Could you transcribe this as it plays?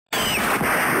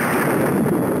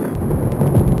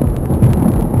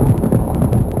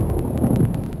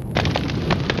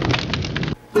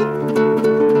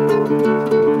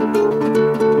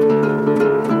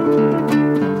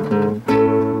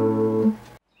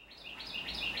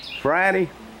Friday.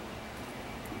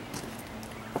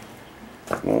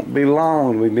 Won't be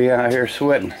long, we'll be out here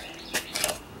sweating.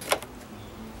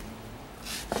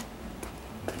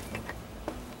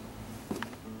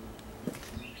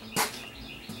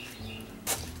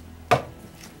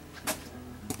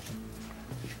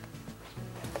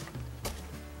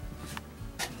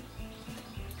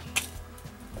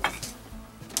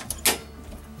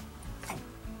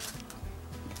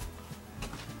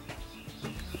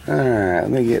 Alright,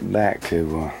 let me get back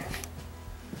to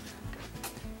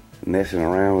messing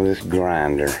around with this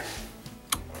grinder.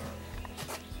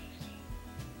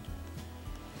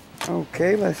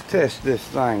 Okay, let's test this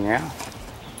thing out.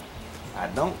 I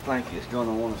don't think it's going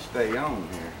to want to stay on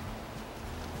here.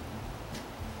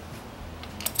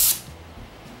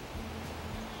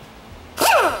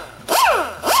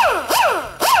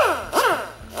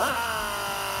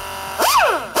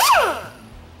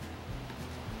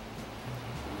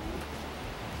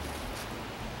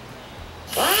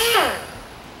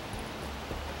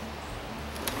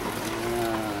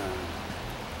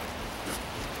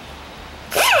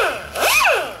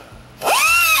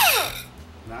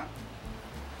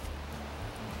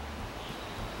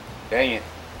 Dang it.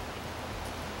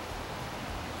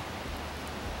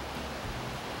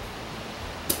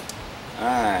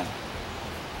 Alright.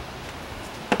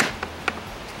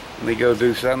 Let me go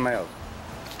do something else.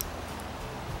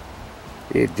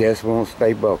 It just won't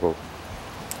stay buckled.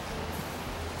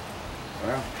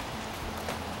 Well,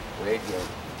 there it goes.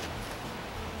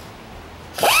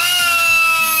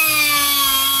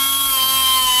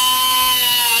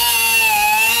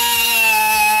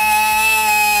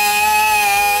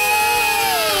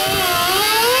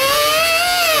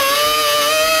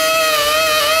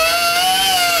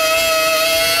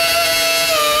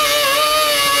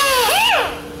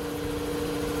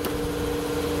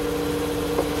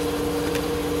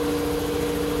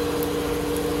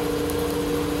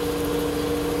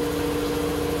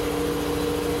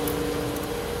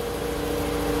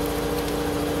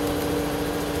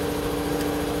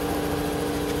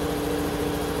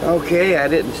 Okay, I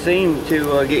didn't seem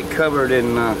to get covered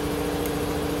in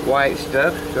white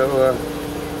stuff, so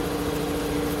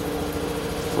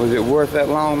was it worth that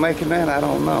long making that? I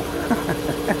don't know.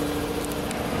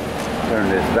 Turn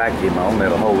this vacuum on,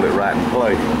 it'll hold it right in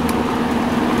place.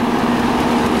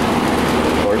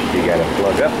 Of course, you gotta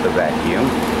plug up the vacuum.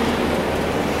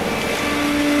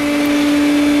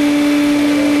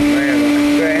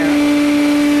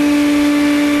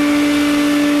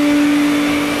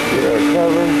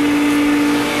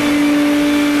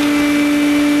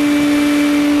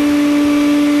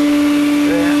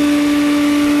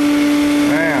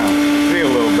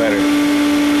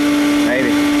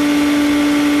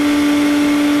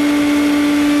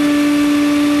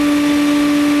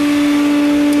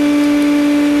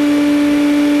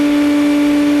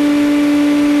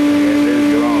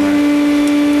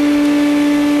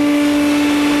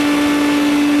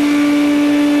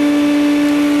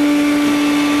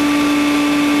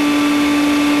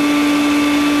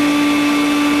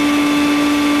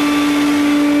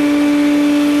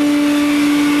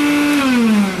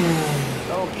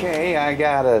 I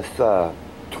got us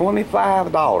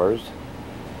 $25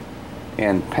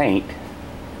 in paint.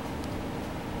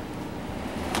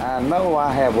 I know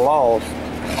I have lost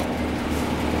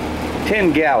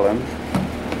 10 gallons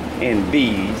in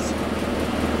beads.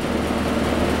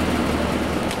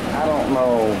 I don't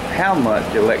know how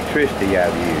much electricity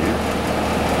I've used.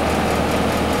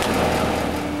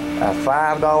 A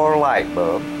 $5 light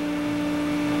bulb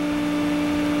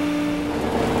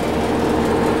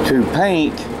to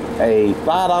paint a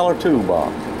 $5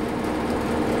 toolbox.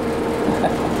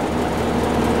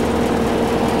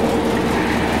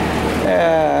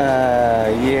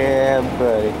 Yeah,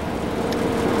 buddy.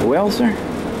 Well, sir,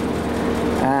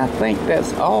 I think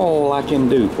that's all I can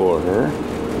do for her.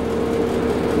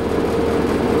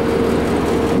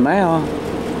 Now,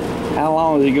 how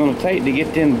long is it going to take to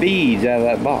get them beads out of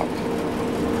that box?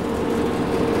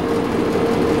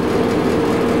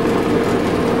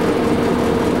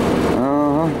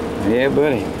 Yeah,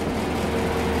 buddy.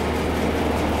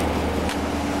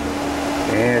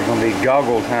 Yeah, it's gonna be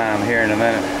goggle time here in a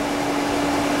minute.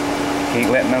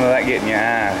 Can't let none of that get in your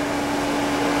eye.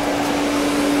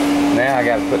 Now I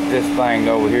gotta put this thing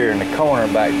over here in the corner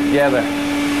back together.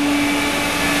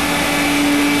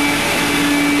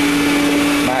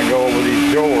 Might go over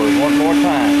these drawers one more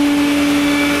time.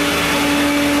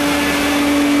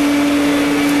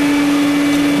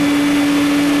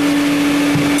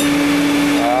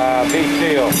 Be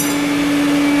still.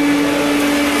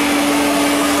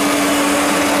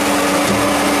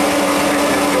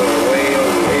 Go way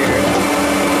over here.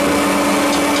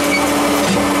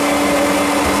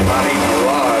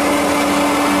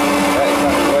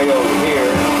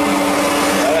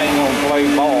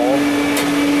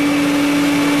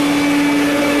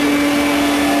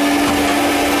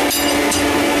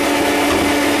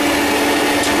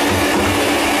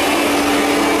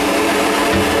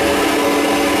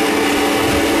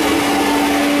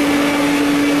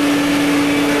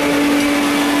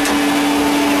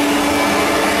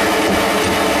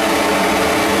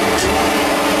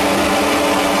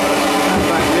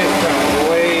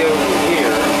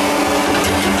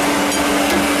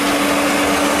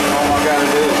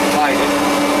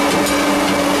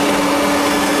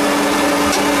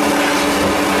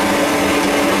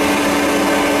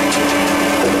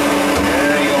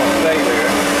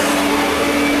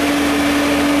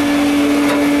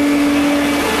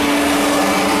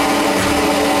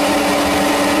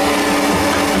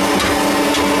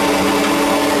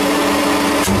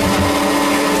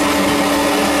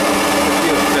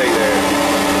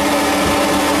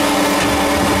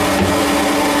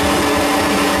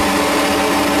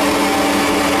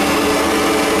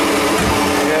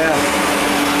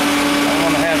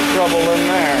 trouble in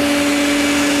there.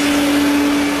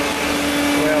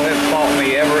 Well, it fought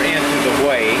me every inch of the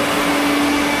way.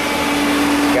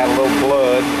 Got a little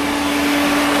blood,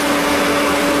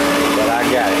 but I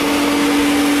got it.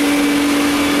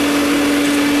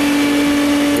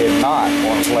 Did not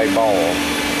want to play ball.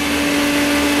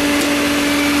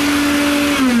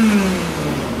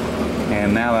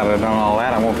 And now that I've done all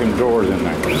that, I want them drawers in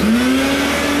there.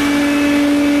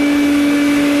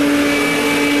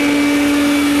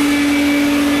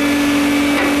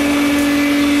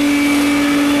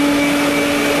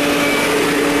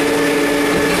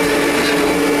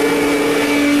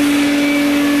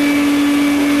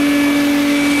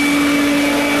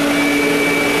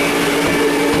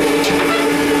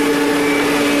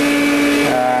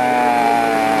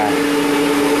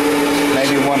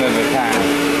 Maybe one at a time.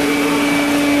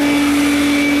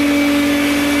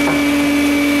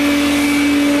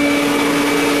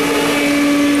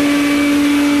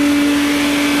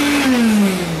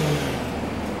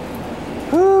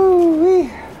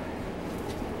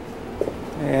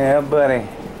 Yeah, buddy.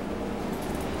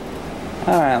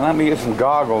 Alright, let me get some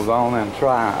goggles on and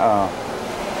try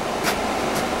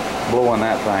blowing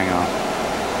that thing off.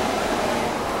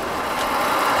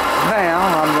 Now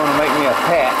I'm going to make me a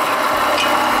patch.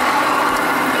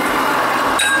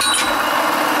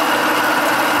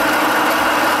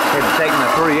 Had to take my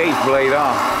 3/8 blade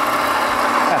off.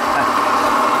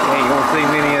 You ain't going to see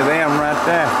many of them right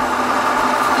there.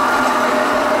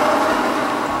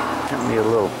 Got me a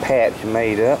little patch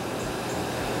made up.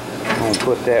 I'm going to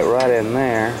put that right in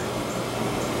there.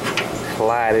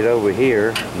 Slide it over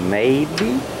here.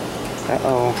 Maybe?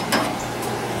 Uh-oh.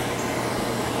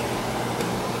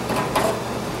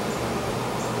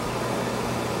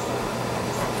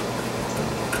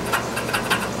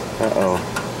 Uh-oh.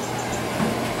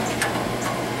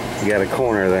 You got a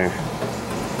corner there.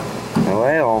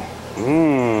 Well,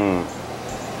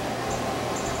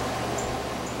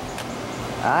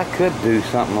 I could do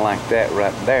something like that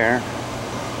right there,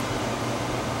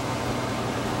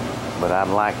 but I'd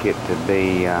like it to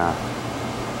be a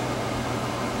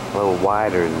little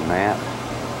wider than that.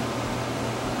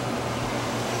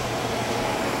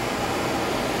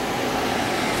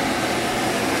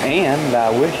 And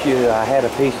I wish I had a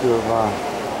piece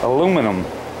of aluminum.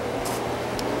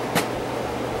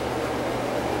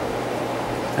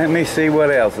 Let me see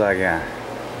what else I got.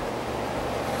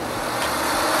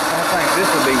 I think this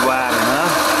will be wide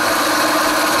enough.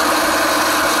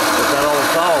 But that old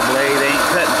saw blade ain't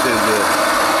cutting too good.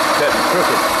 Cutting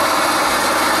crooked.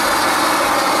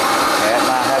 That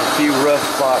might have a few rough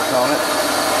spots on it.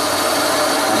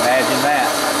 Imagine that.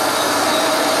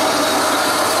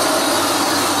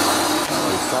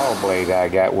 The saw blade I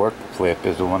got work flip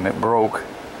is the one that broke.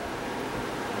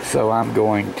 So I'm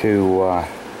going to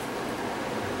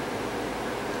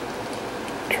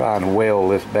try and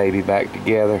weld this baby back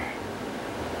together.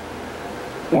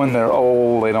 When they're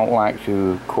old, they don't like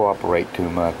to cooperate too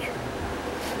much.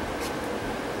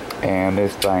 And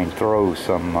this thing throws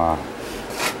some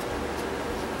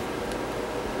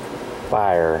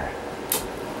fire.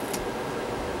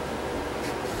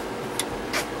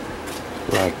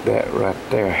 Like that right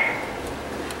there.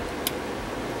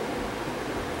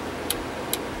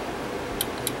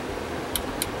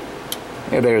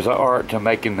 Yeah, there's an art to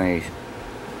making these.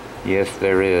 Yes,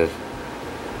 there is.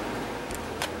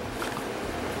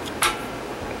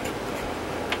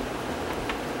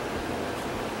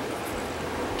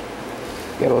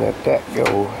 Gotta let that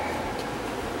go.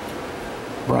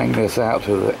 Bring this out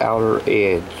to the outer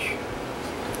edge.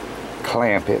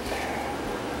 Clamp it.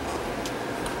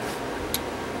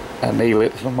 Anneal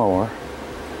it some more.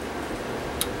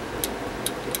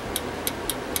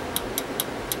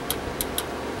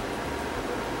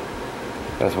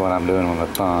 That's what I'm doing with my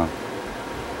thumb.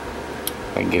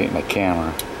 If I can get it in the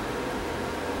camera.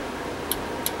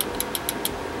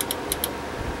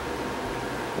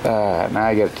 Now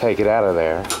I got to take it out of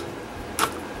there.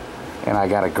 And I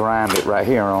got to grind it right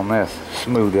here on this.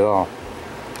 Smooth it off.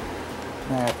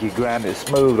 Now if you grind it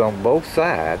smooth on both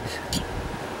sides,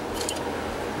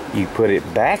 you put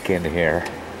it back in here.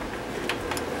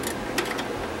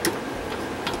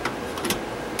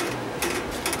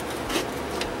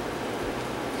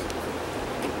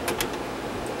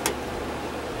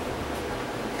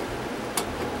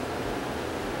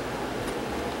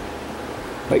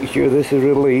 Make sure this is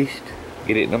released.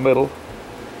 Get it in the middle.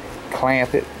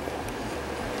 Clamp it.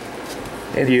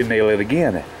 And you nail it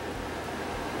again.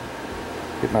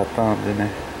 Get my thumbs in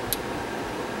there.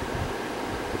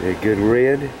 Get a good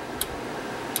red.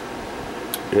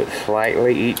 Do it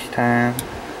slightly each time.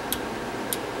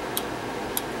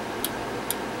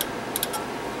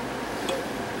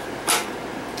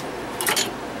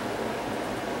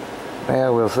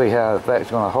 Well, we'll see how if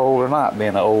that's going to hold or not,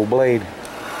 being an old blade. If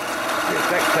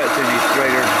that cuts any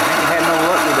straighter. I ain't had no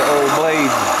luck with the old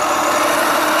blades.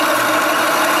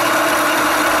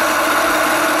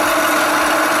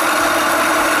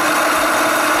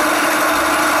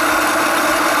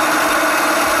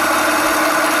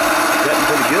 Cutting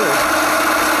pretty good.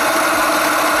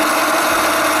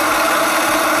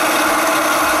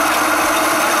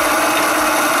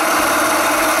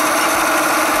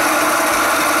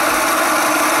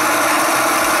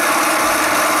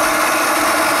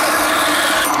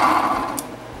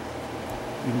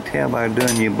 You can tell by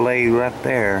doing your blade right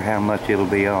there how much it'll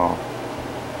be off.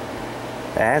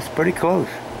 That's pretty close.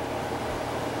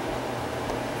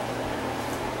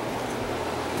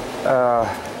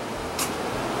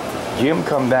 Jim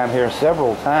come down here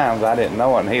several times. I didn't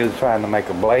know it, and he was trying to make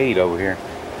a blade over here.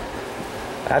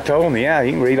 I told him, yeah,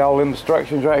 you can read all the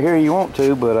instructions right here you want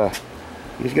to, but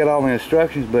he's got all the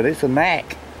instructions, but it's a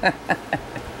knack.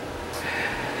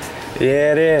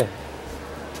 Yeah, it is.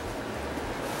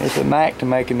 It's a knack to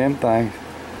making them things.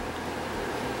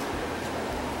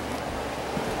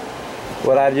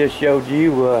 What I just showed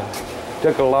you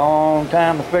took a long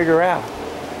time to figure out.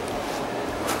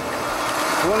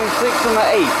 26 and an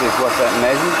 1/8 is what that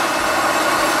measures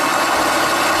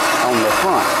on the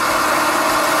front.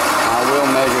 I will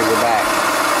measure the back.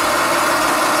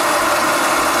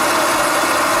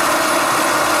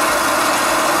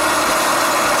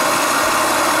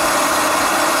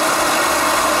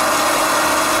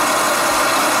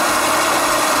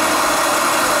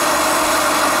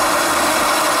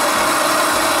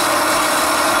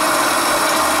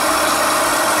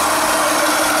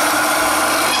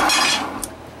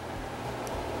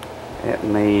 Let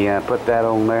me put that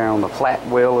on there on the flat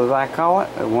wheel, as I call it,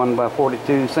 a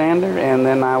 1x42 sander, and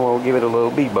then I will give it a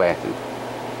little bead blasting.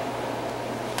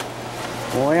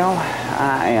 Well,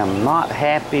 I am not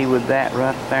happy with that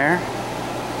right there,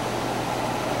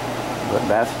 but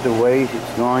that's the way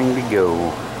it's going to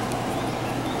go.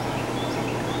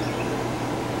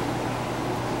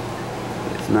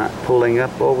 It's not pulling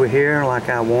up over here like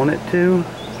I want it to.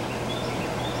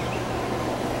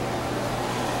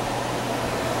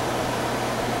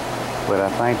 But I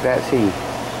think that's he.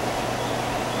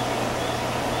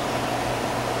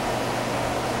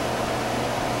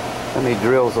 Let me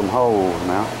drill some holes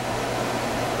now.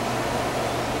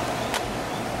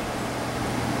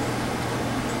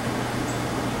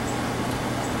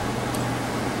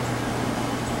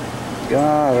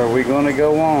 God, are we going to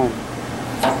go on?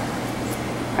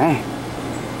 Hey.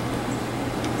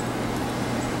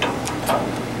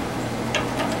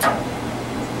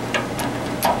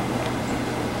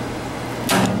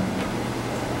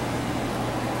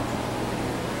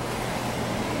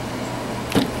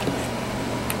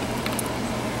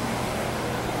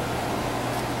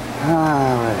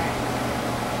 Alright.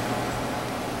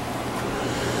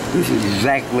 This is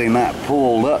exactly not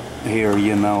pulled up here,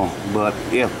 you know, but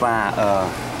if I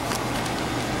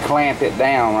clamp it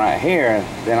down right here,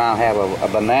 then I'll have a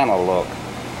banana look.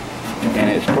 And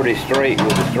it's pretty straight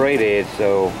with a straight edge,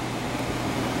 so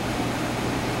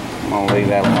I'm gonna leave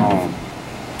that alone.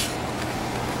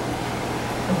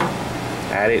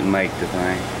 I didn't make the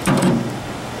thing.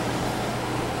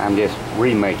 I'm just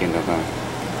remaking the thing.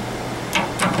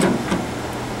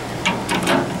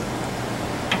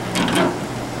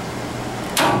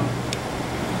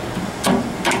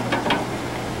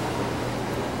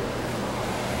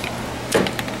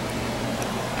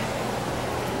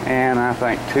 And I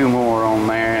think 2 more on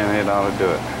there and it ought to do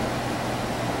it.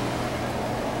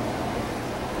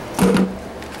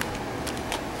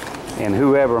 And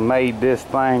whoever made this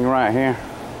thing right here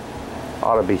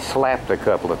ought to be slapped a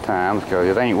couple of times, because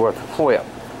it ain't worth a flip.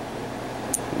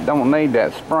 You don't need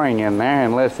that spring in there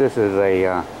unless this is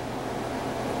a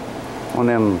one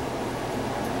of them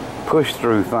push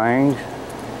through things,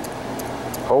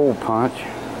 hole punch.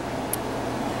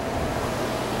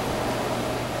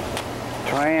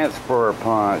 Transfer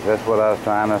punch, that's what I was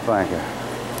trying to think of.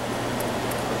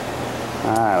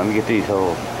 Alright, let me get these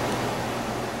holes.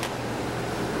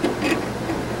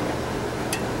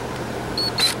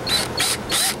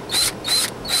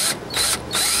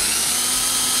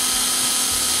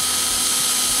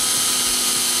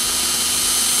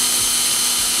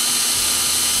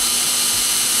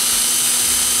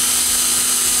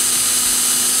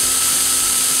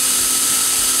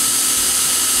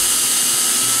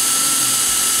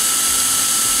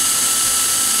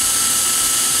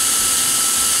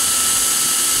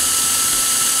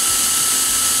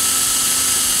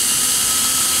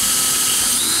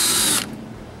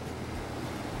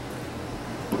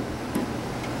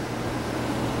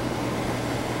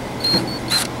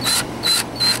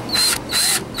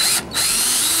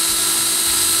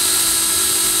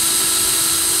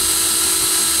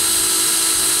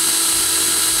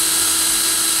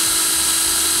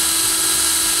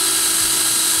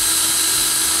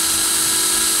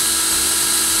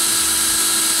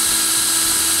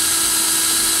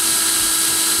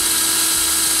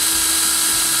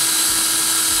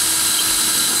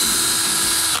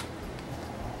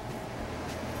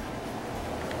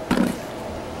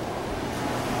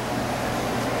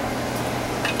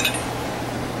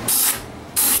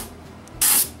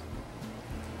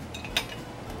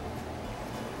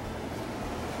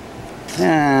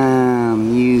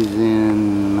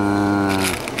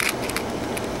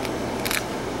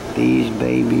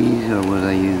 babies, or was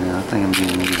I using? I think I'm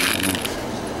using these.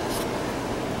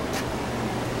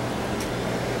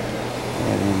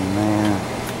 That in there.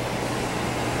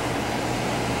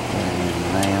 That in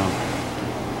there.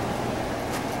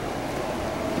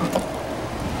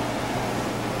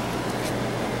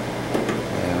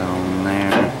 That on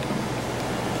there.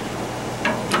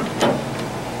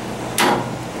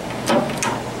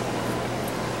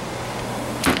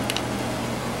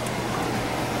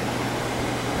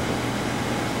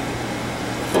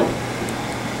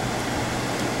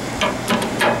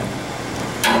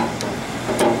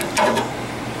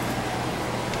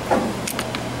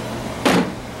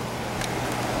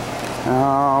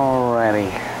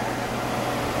 Alrighty.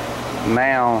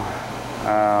 Now,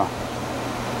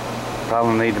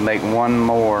 probably need to make one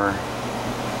more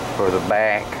for the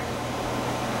back,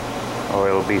 or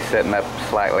it'll be sitting up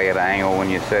slightly at an angle when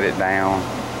you set it down,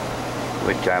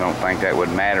 which I don't think that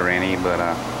would matter any, but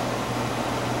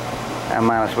I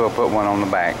might as well put one on the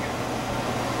back.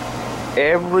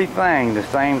 Everything, the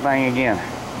same thing again.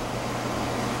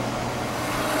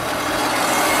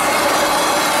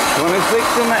 26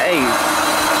 1/8.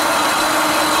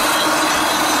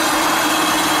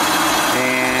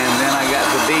 And then I got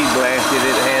the bead blasted.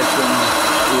 It has some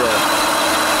rust.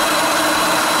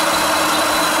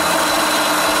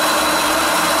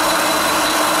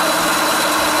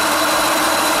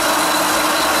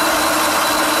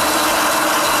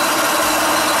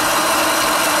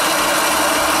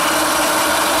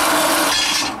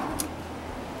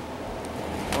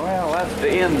 Well, that's the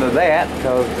end of that,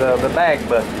 because the bag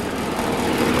busted.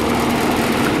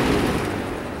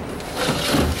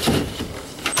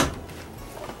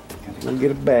 Go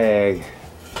get a bag.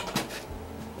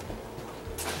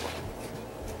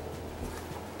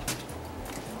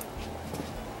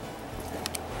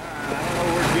 I don't know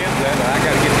where Jim's at, but I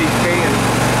gotta get these cans.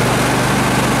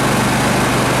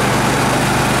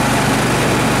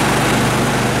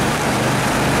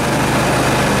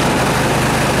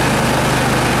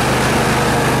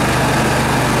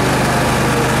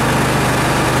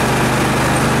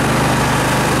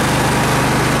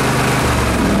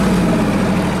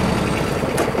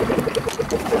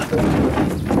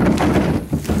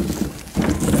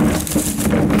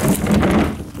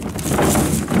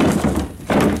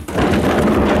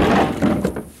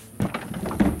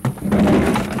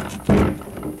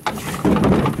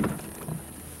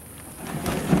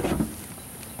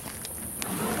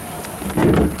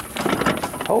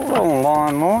 Hold on,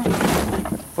 lawnmower.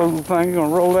 Fool thing's gonna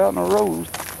roll out in the road.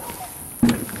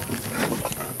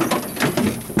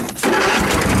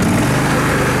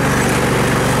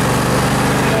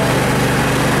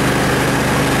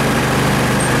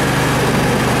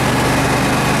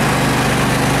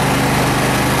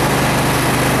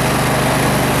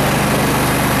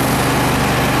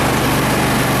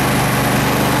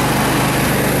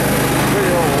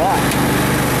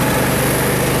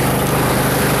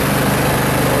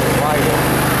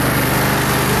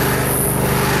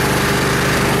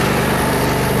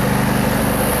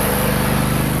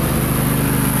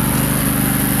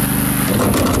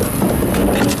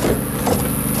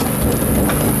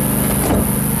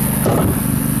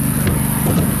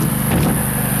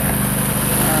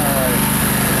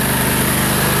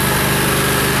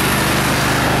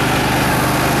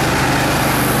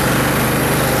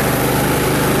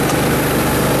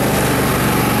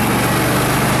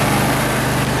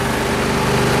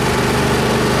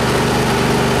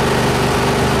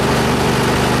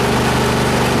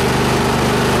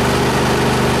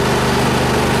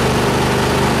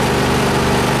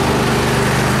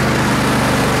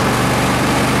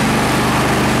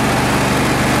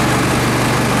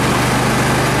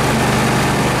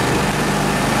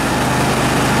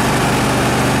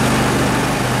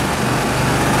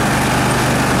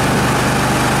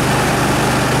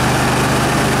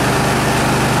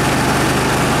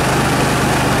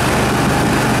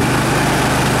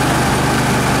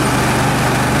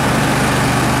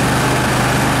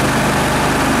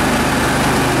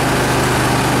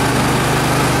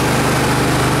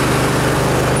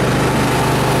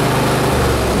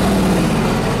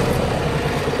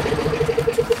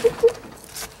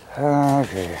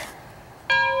 Okay.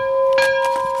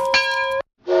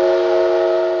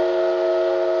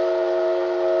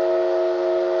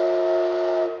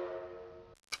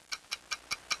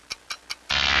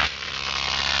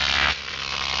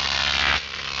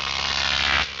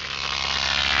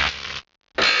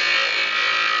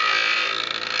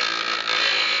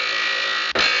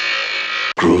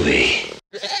 Groovy.